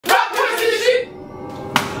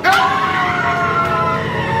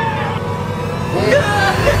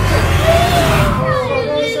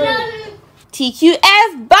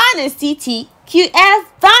TQF bonnets, TQF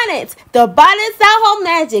bonnets, the bonnets that hold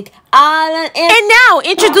magic. And now,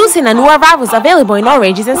 introducing a new arrivals available in all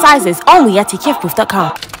ranges and sizes, only at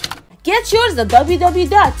TQFbooth.com. Get yours at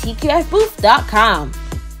www.tqfbooth.com.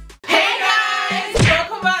 Hey guys,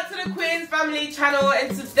 welcome back to the Queen's Family channel,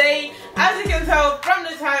 and today, as you can tell from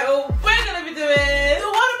the title, we're gonna be doing the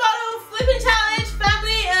water bottle flipping challenge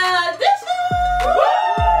family edition.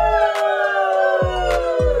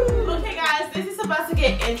 Okay guys, this is about to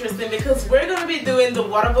get interesting because we're gonna be doing the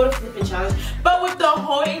water bottle flipping challenge, but with the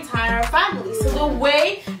whole entire family. So the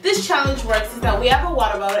way this challenge works is that we have a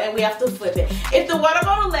water bottle and we have to flip it. If the water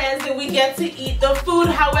bottle lands, then we get to eat the food.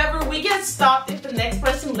 However, we get stopped if the next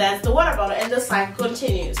person lands the water bottle, and the cycle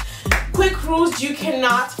continues. Quick rules: you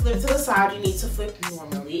cannot flip to the side, you need to flip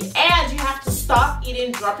normally, and you have to stop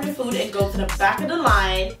eating, drop your food, and go to the back of the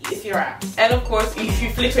line if you're out. And of course, if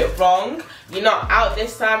you flip it wrong, you're not out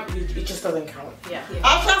this time, it just doesn't count. Yeah.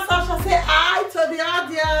 Sasha, say hi to the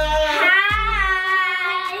audience.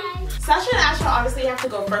 Hi! Sasha and Asha obviously have to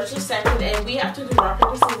go first or second, and we have to do rock,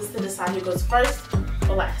 paper, scissors to decide who goes first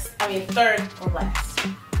or last. I mean, third or last.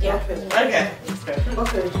 Yeah. Okay.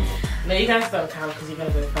 Okay. No, you guys don't count because you're gonna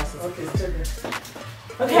go first. Okay,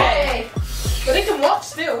 okay. But they can watch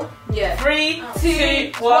still. Yeah. 3,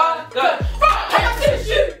 2, 1, go. Rock, paper, scissors,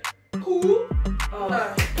 shoot. Who?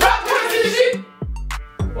 Rock, paper, scissors, shoot.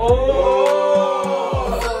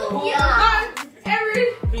 Oh. Yeah.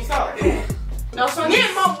 Erin. You start. No, so me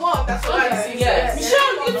and Mom won. That's what I see. Yeah.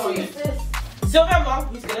 Michelle, you two. Sylvia, Mom,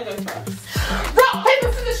 who's gonna go first? Rock,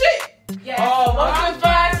 paper, scissors, shoot. Yeah. Oh, Mom's going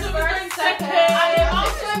first. Sylvia's going second. I mean,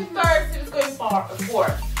 Mom's going third. She was going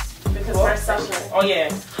fourth. Because first Sasha. Oh yeah.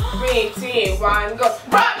 3, 2, 1, go.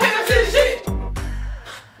 Rock, paper, scissors, shoot.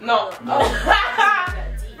 No. 3,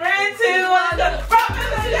 2, 1, go. Rock,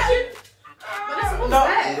 paper, scissors, shoot. No.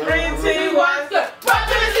 3, 2, 1, go. Rock,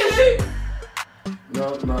 paper, scissors, shoot. No.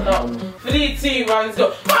 3, 2, 1,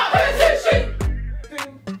 go. Rock, paper, scissors, shoot.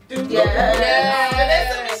 Yeah.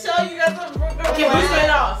 Vanessa, Michelle, you guys are broken. Okay, who's going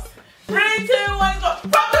off? 3, 2, 1, go.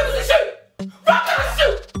 Rock, paper, scissors, shoot. Rock, paper,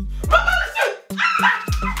 shoot. Rock, paper, shoot.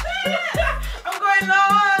 I'm going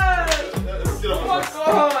last. Oh my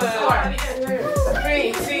god.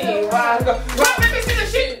 3, 2, 1, go. Rock, paper,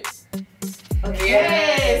 scissors, shoot.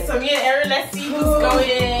 Okay. So me and Erin, let's see who's going.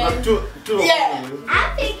 Yeah.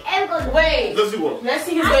 I think Erin gonna wait. Let's see what. Let's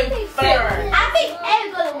see who's going first. I think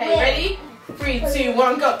Erin gonna win. Okay, ready? 3, 2,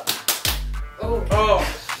 1, go. Oh.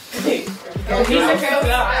 Okay. Okay.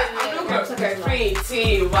 3,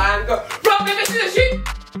 2, 1, go. Rock, paper, scissors, shoot.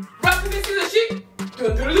 Rock, paper, scissors, shoot.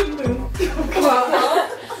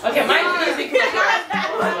 Okay, mine's easy.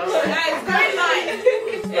 Guys, very light.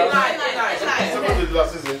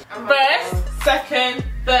 First, second,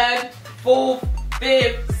 third, fourth,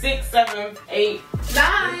 fifth, sixth, seventh, eighth,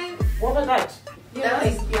 9. What was that? 9.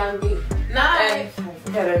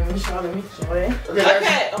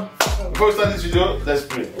 Okay. Before we start this video, let's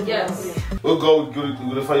pray. Yes. Oh God, we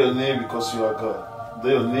glorify your name because you are God.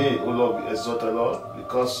 Let your name, oh Lord, be exalted, Lord,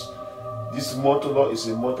 because this month, oh Lord, is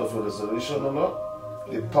a month of your resurrection, oh Lord.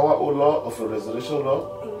 The power, oh Lord, of your resurrection,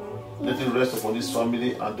 Lord. Let it rest upon this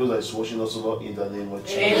family and those that is watching us, oh Lord, in the name of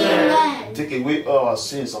Jesus. Amen. Take away all our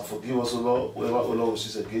sins and forgive us, oh Lord, whoever, oh Lord, will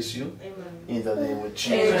sin against you. Amen. In the name of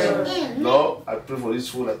Jesus. Amen. Lord, I pray for this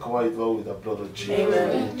food. I cover it, Lord, with the blood of Jesus.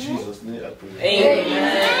 Amen. In Jesus' name, I pray.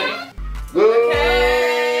 Amen. Go!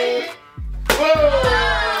 Okay. Go!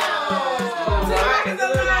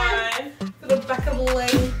 To the back of the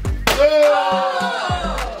lane. Go!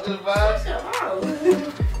 To the back.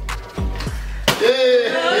 Yeah!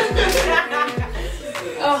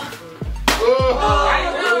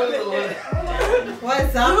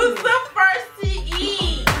 What's up? Who's the first to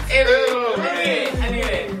eat? I knew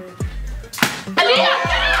it. Aliyah!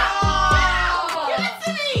 Give it to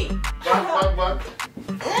me! Back.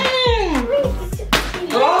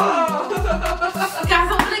 Guys,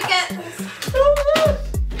 I'm gonna get this.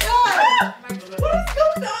 What is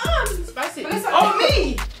going on? Spicy. Oh,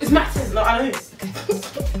 me! It's Max's, not Alice.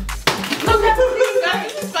 Look at this, guys.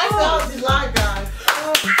 It's spicy. Oh, the lie, guys.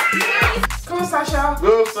 Come on, Sasha.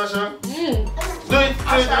 Go, Sasha. Do it.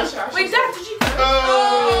 Sasha. Wait, Dad, did you?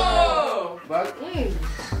 Oh! Back.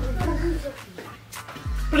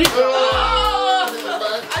 Please. Oh!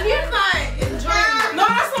 Aliya's not enjoying it. No,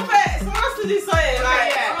 that's not fair. Someone has to do something.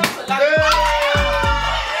 Like, I was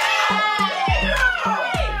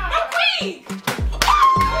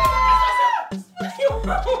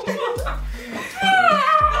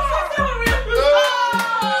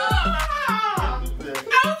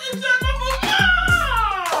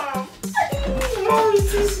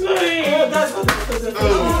Guys,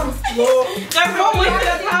 don't waste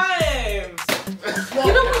your time.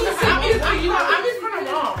 You know what you say? I'm in front of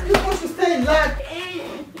mom. You're supposed to stay like.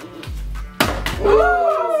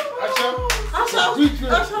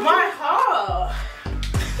 Asha. My heart.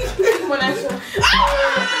 When I show.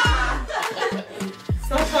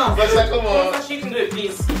 Sasha, come on. She can do it,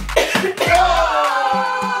 please.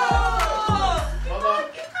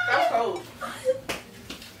 That's cold.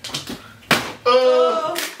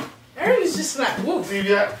 Aaron is just like, whoop.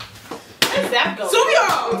 Sylvia. Where's that go? Sylvia!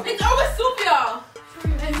 It's always Sylvia.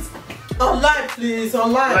 Online, please.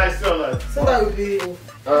 Online. Nice, still alive. So that will be.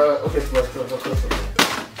 Okay, close.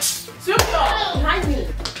 Sylvia! Behind me.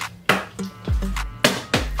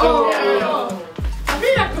 Oh. I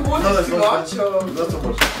feel like the water is too much. Not so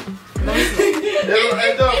much.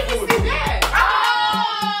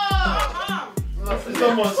 It's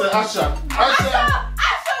not much. Asha,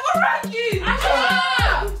 what rank you?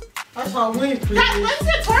 Asha, win, please. When's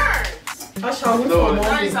your turn? Asha, win No, for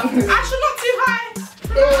it's mommy. Asha, not too high.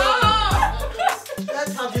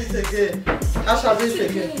 Let's have this again. Asha, this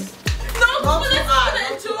again. No, let's not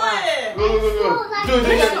enjoy it. Go. Do it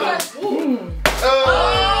again.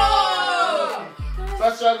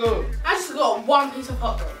 Sasha, go. I just got one piece of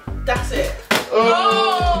hot dog. That's it.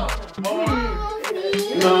 No.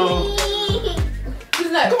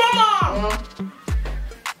 Who's next? Come on, Mom.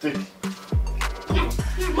 Take.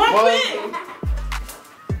 Mom, win.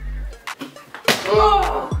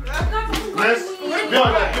 Next. Be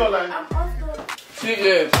online. She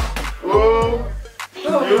is.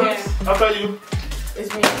 You. After you. It's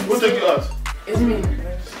me. Who take you out? It's me.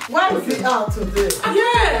 Why is it out today?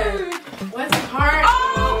 Yeah. What's it hard?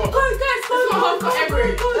 Oh, guys,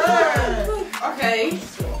 okay.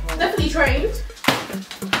 Definitely trained.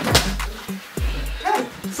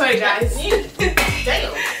 Sorry, guys.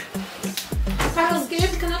 Damn. I'm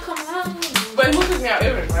scared. Can I come out? But who took me out,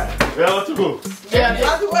 Aaron, right? Where I want to go?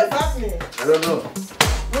 Yeah. What's happening? I don't know.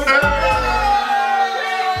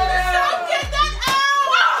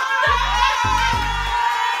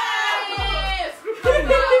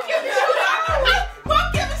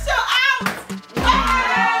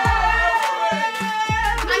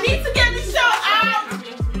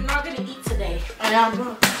 I am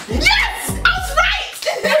not. Yes! I was right!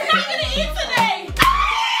 I'm not gonna eat today!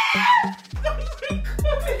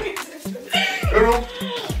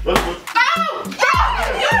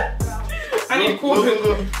 I need cool. Go.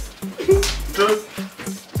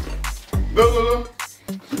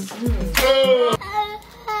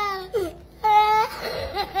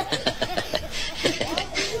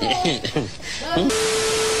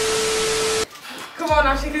 Come on,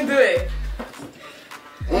 now she can do it.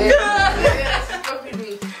 Yes, copy me.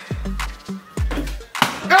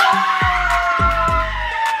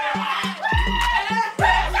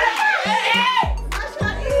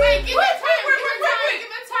 Wait, give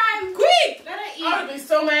it time. Quick! Let her eat. I would be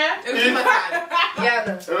so mad. It was my time. Yeah.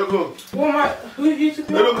 Let her go. Who you took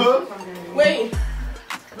me? Let her go. Wait.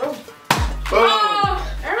 Oh,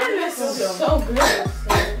 Aaron is so good.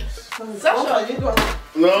 Sasha, you do.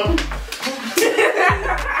 No.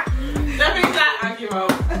 That means that I give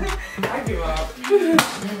up. I give up.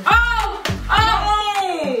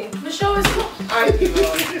 The show is cool. I give up.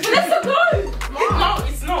 But that's so good. No,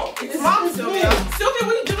 it's not. It's mom, Sylvia. Sylvia,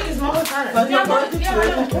 what are you doing? It's mom's time. But you're going to I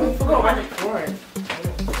forgot about the corn.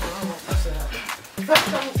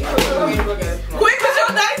 Quick, because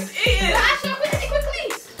your dice eating. Asha, quickly.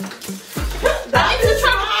 I need to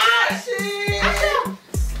try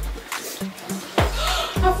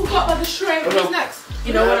I forgot about the shrimp. What's next?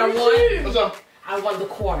 You know what I want? What's up? I want the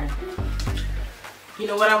corn. You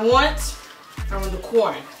know what I want? I want the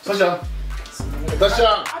corn. Sasha. I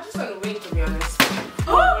just want to wait, to be honest.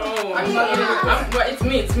 Oh, I'm not gonna. But it's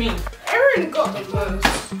me. Aaron got the most.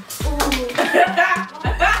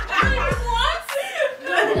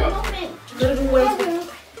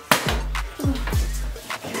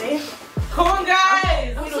 Okay. Come on,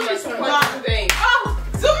 guys. I'm so disappointed today. Oh,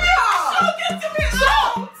 Sylvia! So good to me.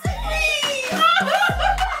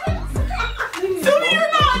 Sylvia,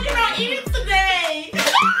 you're not eating today.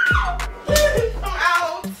 I'm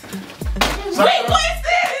out. Wait, what is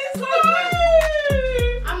this?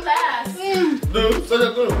 I'm last. No, Sasha,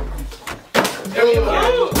 go.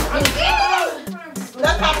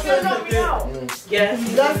 Let Sasha again. Yes.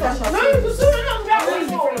 Let Sasha.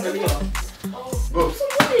 Go.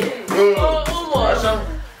 Asha.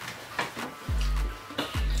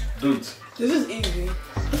 Do it. This is easy.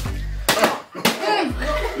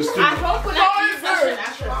 It's I hope when I eat first.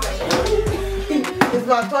 It's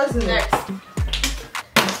my toys in Next.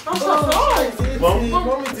 I'm so Mom?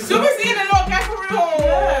 Mommy, Sylvia's eating a little guy for real.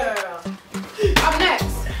 yeah. I'm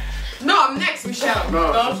No, I'm next, Michelle.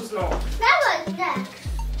 No. She's not. That was next.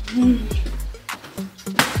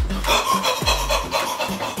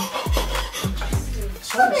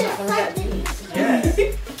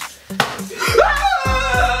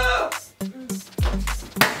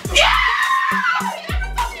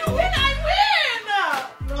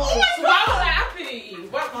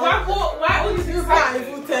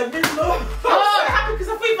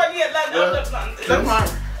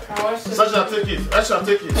 Sasha, take it. I shall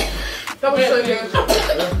take it. That was so good.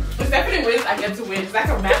 If Stephanie wins, I get to win. It's like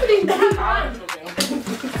a match.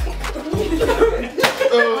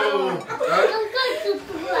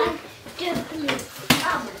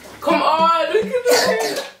 Come on, look at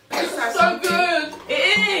this. It's so good.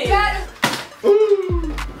 It is. Yes.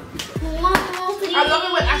 I love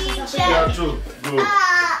it when Ashley says Yeah, true. Good.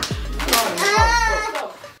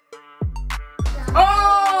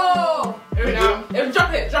 oh! Here we go.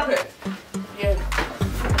 Drop it, drop it. Yeah.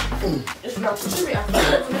 It's not should be after.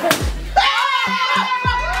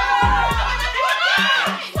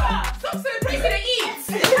 Stop celebrating and eat.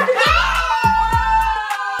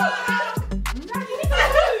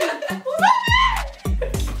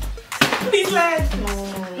 Please land.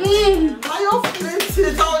 Why you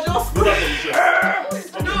flinching? I was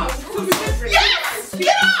just Yes!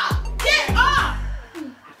 Get up! Get up!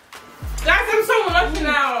 Guys, I'm so lucky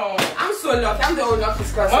now. I'm so lucky. I'm the only lucky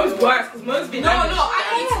person. Mom's worse because Mom's been No, I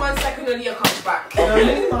eat 1 second and Leah comes back.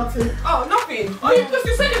 nothing. Oh, nothing. Oh, you supposed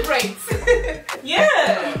to celebrate. Yeah.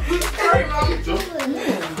 Sorry, Mom.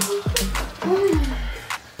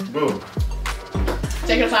 Go.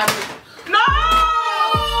 Take your time. No!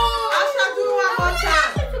 Asha, do one more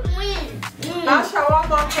time. Asha, one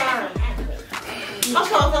more time.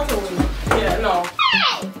 Asha, I got to win. Yeah, no.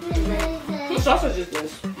 Whose sausage is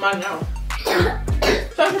this? Mine now.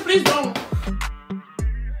 Sasha, please don't.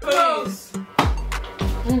 Please.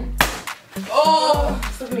 Oh,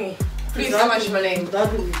 Stephanie. Please don't mention my name.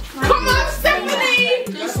 Come on, Stephanie!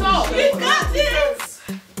 Please stop. You got this!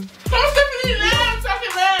 Come on, Stephanie, lamb,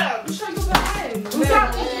 talking lamb.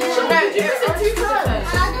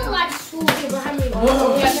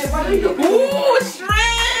 Ooh,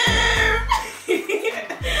 shrimp!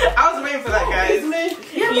 I was waiting for that, guys.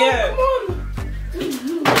 Yeah.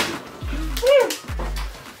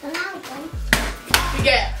 You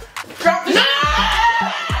get. Drop the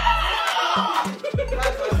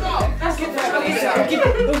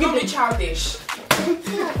Don't be childish.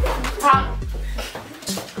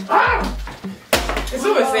 It's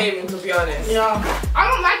always saving, to be honest. Yeah. I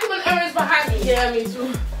don't like it when Aaron's behind me. Yeah, me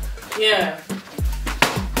too. Yeah.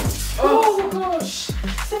 Oh gosh.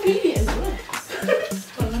 Stephanie is good.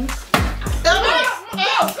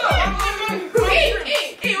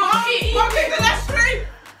 Eat. Okay, the last string.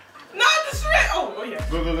 Not the string. Oh, yeah.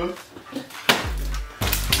 Go.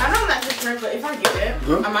 I don't like the shrimp, but if I get it,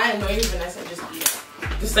 Good. I might annoy you when I say just eat it.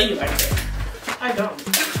 Just say you like it. I don't.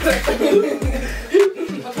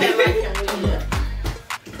 Okay, I like him. Really. Yeah.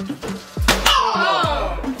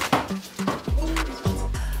 Oh!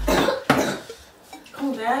 Come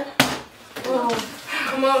on, Dad. Oh,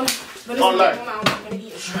 come on. But it's Online. come on, I'm gonna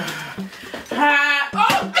eat a shrimp.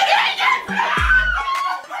 Oh!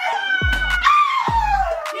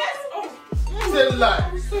 Yes! Oh! Say lie.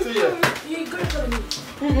 Say yes. You good for me.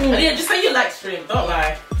 Yeah, just say you like shrimp. Don't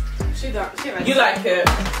lie. She likes You like it.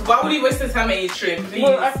 Why would you waste the time and eat shrimp? Please.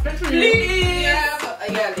 Please. Yeah, but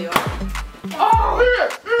yeah, Leo. Oh!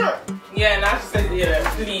 Yeah, now she said, yeah,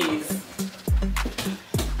 please.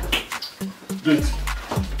 Do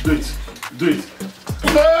it.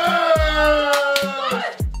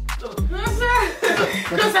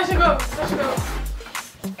 Go, Sasha, go. Sasha, go.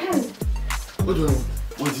 What do you want?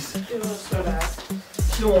 What is this? It was so bad.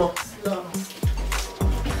 She won. No.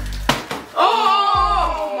 Oh!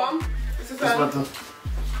 Mom. This is This matter.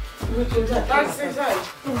 That's inside.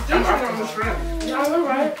 I'm on the shrimp. Yeah, all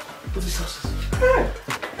right. Put the sauces.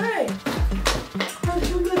 Hey.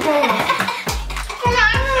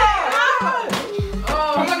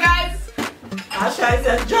 Come on, guys. Asha is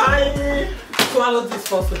enjoying. Swallow this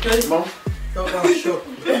first, okay? Mom, Don't go show.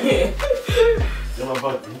 you're my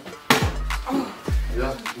bag.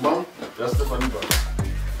 Yeah, Mom, that's Stephanie bag.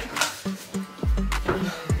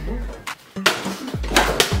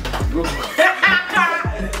 Go.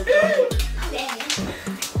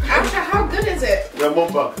 After, how good is it? Yeah, Mom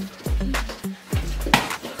back.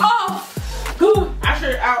 Oh, good.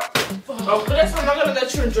 After, out. Oh, but that's I'm not gonna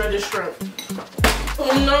let you enjoy this shrimp.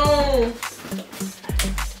 Oh no.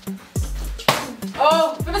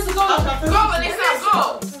 Oh, Vanessa, go. Go, Vanessa,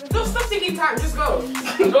 go. Don't stop taking time. Just go.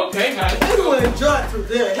 Okay, man. You will enjoy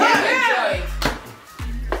today. Yeah.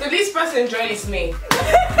 The least person enjoying is me.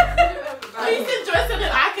 Please enjoy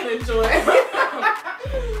something I can enjoy.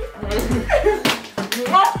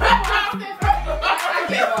 I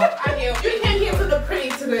give up. You can't get to the pretty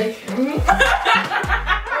today. Do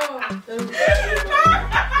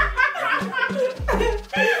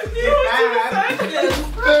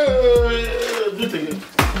it again.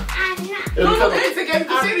 No, it's again.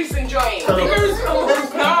 The series enjoying. No,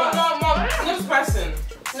 Mom. Next person.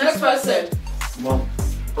 Next person. Mom.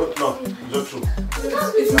 Oh, no, just true.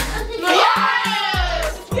 No,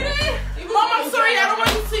 yes! Mom, I'm sorry. I don't want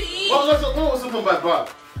you to eat. Mom was with my bag.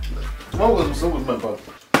 Mom was with my bag.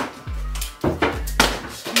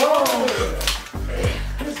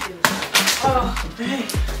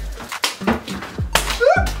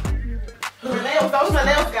 That was my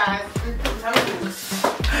nails, guys.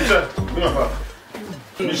 Michelle, bring my bag.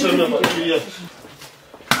 Michelle, bring my bag. Yes.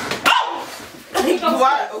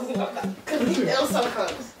 What? Because it was so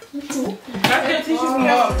close. That's gonna teach me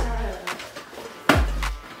how.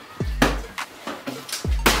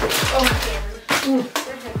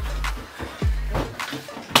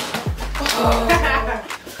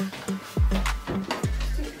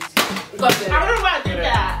 I don't know why I did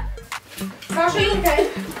that. Sasha, you okay?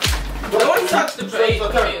 Don't touch the plate.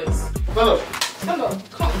 Stand up. Stand up.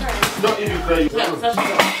 Come on, Don't even cry.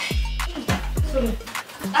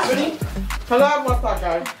 Ready? Hello, what's that,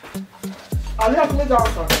 guys? I'll have me down,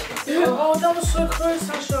 sir. Oh, that was so close,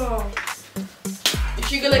 Sasha. Is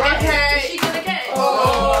she gonna get it? Is she gonna get it?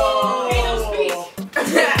 Oh. Hey, don't speak.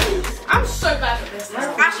 I'm so bad at this.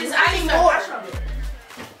 Ashley's adding more.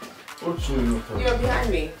 What's you? You're behind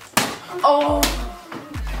me. Oh.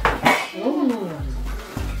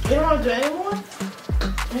 You don't want to do it anymore?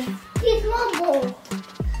 He's one more.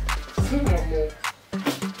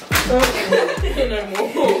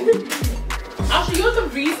 Actually, you're the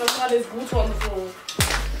reason why there's water on the floor.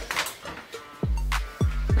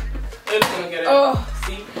 It's gonna get it. Oh.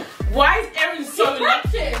 See? Why is Erin so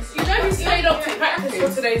Practice. You know he stayed up to practice for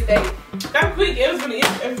today's day. that quick? Erin's gonna eat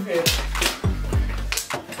everything.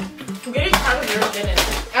 Get it out of your minute.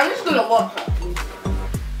 I'm just gonna walk her.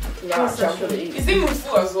 Yeah, I'm gonna eat. It's even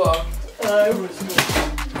full as well. It was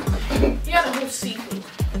good. He had a whole seafood.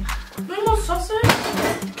 No more sausage?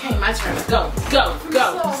 Okay, my turn. Go.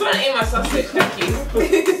 Someone ate my sausage. Thank you.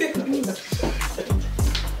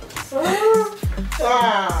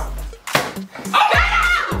 Ah.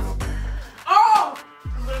 Oh!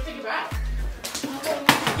 I'm gonna take it back.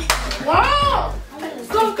 Wow!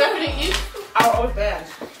 So definitely eat. I'll always bad.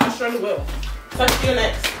 I surely will. Touch you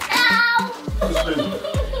next.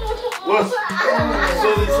 What? So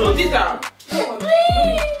Put it down.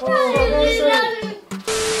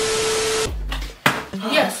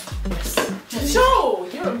 Yes. Show!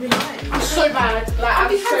 You're behind. I'm so bad. Like, I'm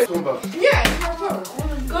so... come back. Yeah,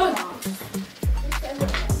 good.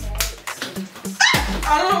 I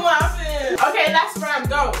don't know what happened. Okay, last round,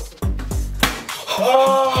 go.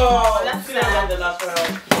 Oh, that's the last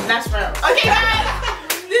round. Last round. Okay, guys.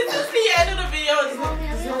 This is the end of the video.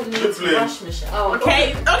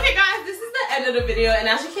 Okay, guys, this is the end of the video, and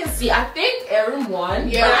as you can see, I think Erin won.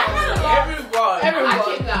 Yeah, everyone. I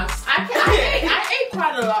came last. I ate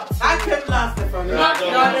quite a lot. I kept laughing from it. No.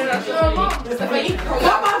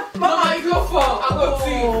 Mama, you go for. I got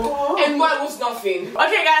two. And mine was nothing.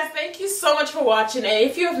 Okay, guys, thank you so much for watching, and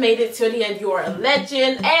if you have made it to the end, you are a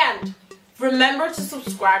legend. And remember to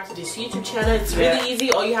subscribe to this YouTube channel. It's really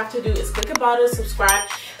easy. All you have to do is click a button, subscribe,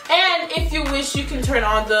 and if you wish, you can turn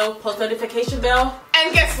on the post notification bell.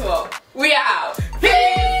 And guess what? We are out.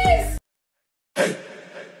 Peace! Hey.